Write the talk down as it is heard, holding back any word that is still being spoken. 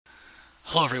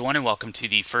Hello everyone and welcome to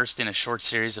the first in a short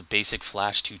series of basic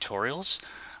Flash tutorials.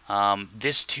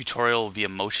 This tutorial will be a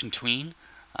motion tween.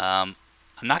 I'm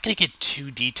not going to get too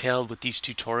detailed with these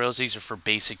tutorials. These are for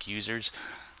basic users.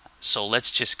 So let's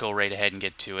just go right ahead and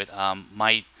get to it.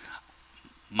 My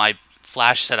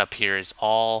Flash setup here is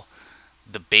all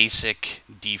the basic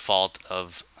default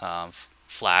of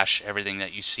Flash. Everything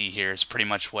that you see here is pretty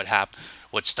much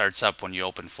what starts up when you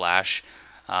open Flash.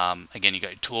 Again, you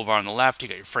got your toolbar on the left, you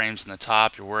got your frames in the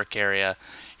top, your work area,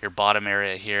 your bottom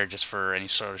area here just for any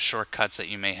sort of shortcuts that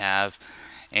you may have.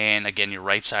 And again, your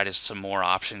right side is some more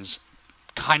options,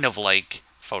 kind of like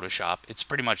Photoshop. It's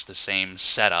pretty much the same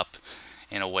setup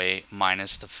in a way,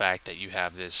 minus the fact that you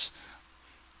have this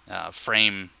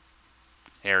frame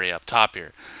area up top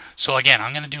here. So again,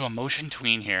 I'm going to do a motion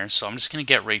tween here, so I'm just going to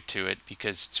get right to it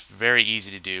because it's very easy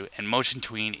to do. And motion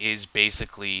tween is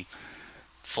basically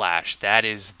Flash. That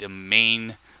is the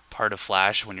main part of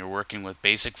Flash. When you're working with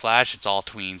basic Flash, it's all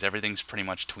tweens. Everything's pretty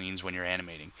much tweens when you're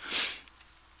animating.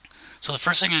 So the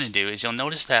first thing I'm going to do is you'll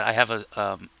notice that I have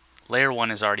a layer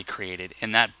 1 is already created,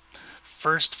 and that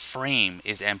first frame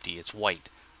is empty. It's white,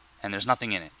 and there's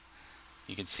nothing in it.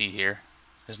 You can see here,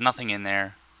 there's nothing in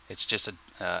there. It's just an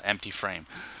empty frame.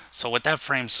 So with that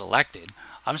frame selected,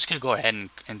 I'm just going to go ahead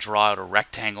and draw out a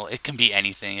rectangle. It can be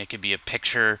anything. It could be a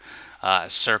picture, a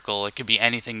circle. It could be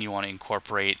anything you want to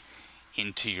incorporate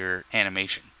into your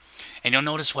animation. And you'll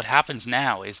notice what happens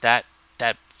now is that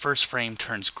that first frame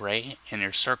turns gray, and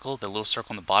your circle, the little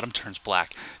circle on the bottom, turns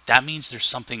black. That means there's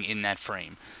something in that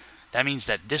frame. That means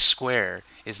that this square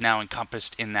is now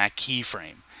encompassed in that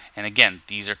keyframe. And again,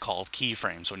 these are called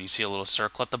keyframes. When you see a little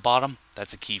circle at the bottom,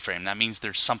 that's a keyframe. That means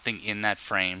there's something in that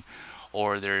frame,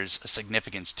 or there's a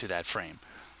significance to that frame.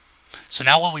 So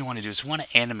now what we want to do is we want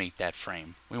to animate that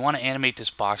frame. We want to animate this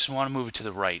box. We want to move it to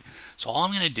the right. So all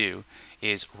I'm going to do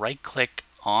is right click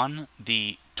on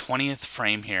the 20th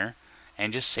frame here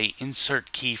and just say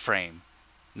insert keyframe.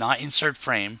 Not insert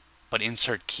frame, but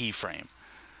insert keyframe.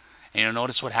 And you'll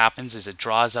notice what happens is it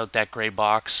draws out that gray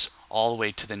box all the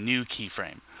way to the new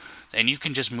keyframe. And you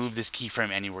can just move this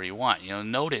keyframe anywhere you want. You'll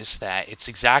notice that it's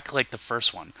exactly like the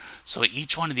first one. So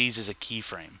each one of these is a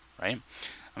keyframe, right?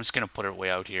 I'm just going to put it way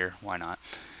out here. Why not?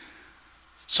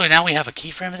 So now we have a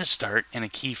keyframe at the start and a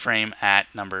keyframe at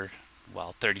number,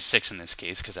 well, 36 in this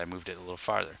case because I moved it a little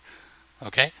farther.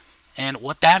 Okay? And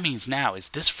what that means now is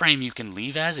this frame you can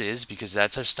leave as is because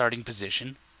that's our starting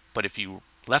position. But if you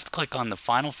left click on the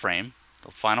final frame,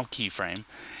 the final keyframe,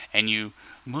 and you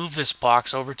move this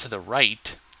box over to the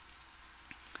right,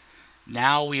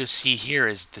 now we'll see here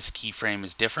is this keyframe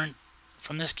is different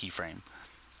from this keyframe.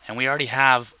 And we already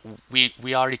have,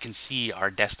 we already can see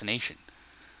our destination.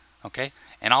 Okay?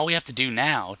 And all we have to do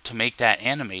now to make that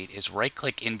animate is right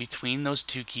click in between those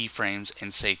two keyframes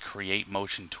and say create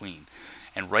motion tween.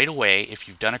 And right away, if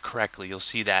you've done it correctly, you'll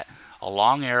see that a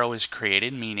long arrow is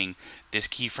created, meaning this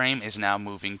keyframe is now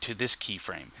moving to this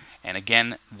keyframe. And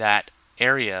again, that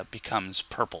area becomes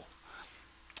purple.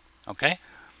 Okay?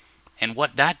 And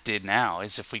what that did now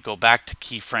is if we go back to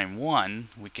keyframe 1,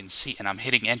 we can see, and I'm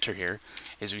hitting enter here,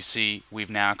 is we see we've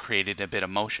now created a bit of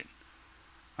motion.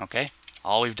 Okay?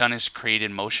 All we've done is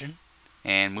created motion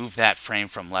and move that frame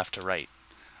from left to right.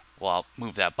 Well,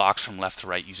 move that box from left to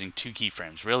right using two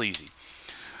keyframes. Real easy.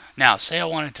 Now, say I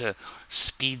wanted to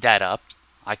speed that up.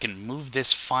 I can move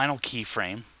this final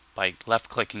keyframe by left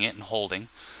clicking it and holding.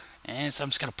 And so I'm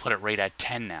just going to put it right at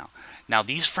 10 now. Now,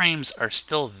 these frames are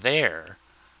still there,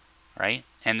 right?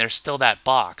 And there's still that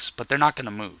box, but they're not going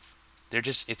to move. They're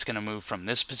just, it's going to move from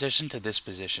this position to this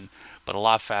position, but a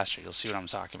lot faster. You'll see what I'm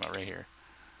talking about right here.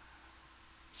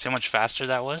 See how much faster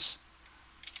that was?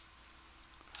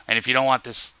 And if you don't want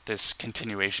this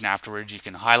continuation afterwards, you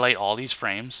can highlight all these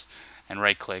frames and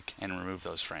right click and remove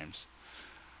those frames.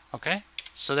 Okay?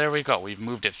 So there we go. We've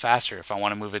moved it faster. If I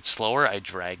want to move it slower, I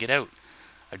drag it out.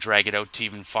 I drag it out to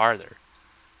even farther.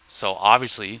 So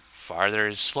obviously, farther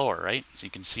is slower, right? So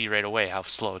you can see right away how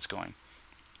slow it's going.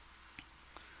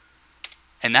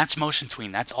 And that's motion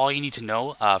tween. That's all you need to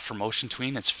know for motion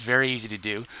tween. It's very easy to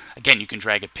do. Again, you can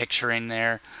drag a picture in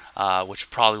there, which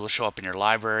probably will show up in your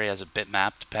library as a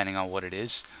bitmap, depending on what it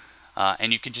is.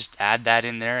 And you can just add that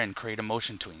in there and create a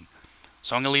motion tween.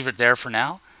 So I'm going to leave it there for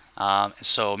now.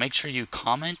 So make sure you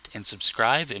comment and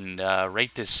subscribe and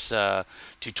rate this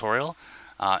tutorial.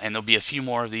 And there'll be a few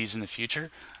more of these in the future.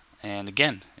 And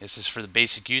again, this is for the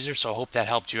basic user, so I hope that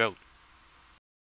helped you out.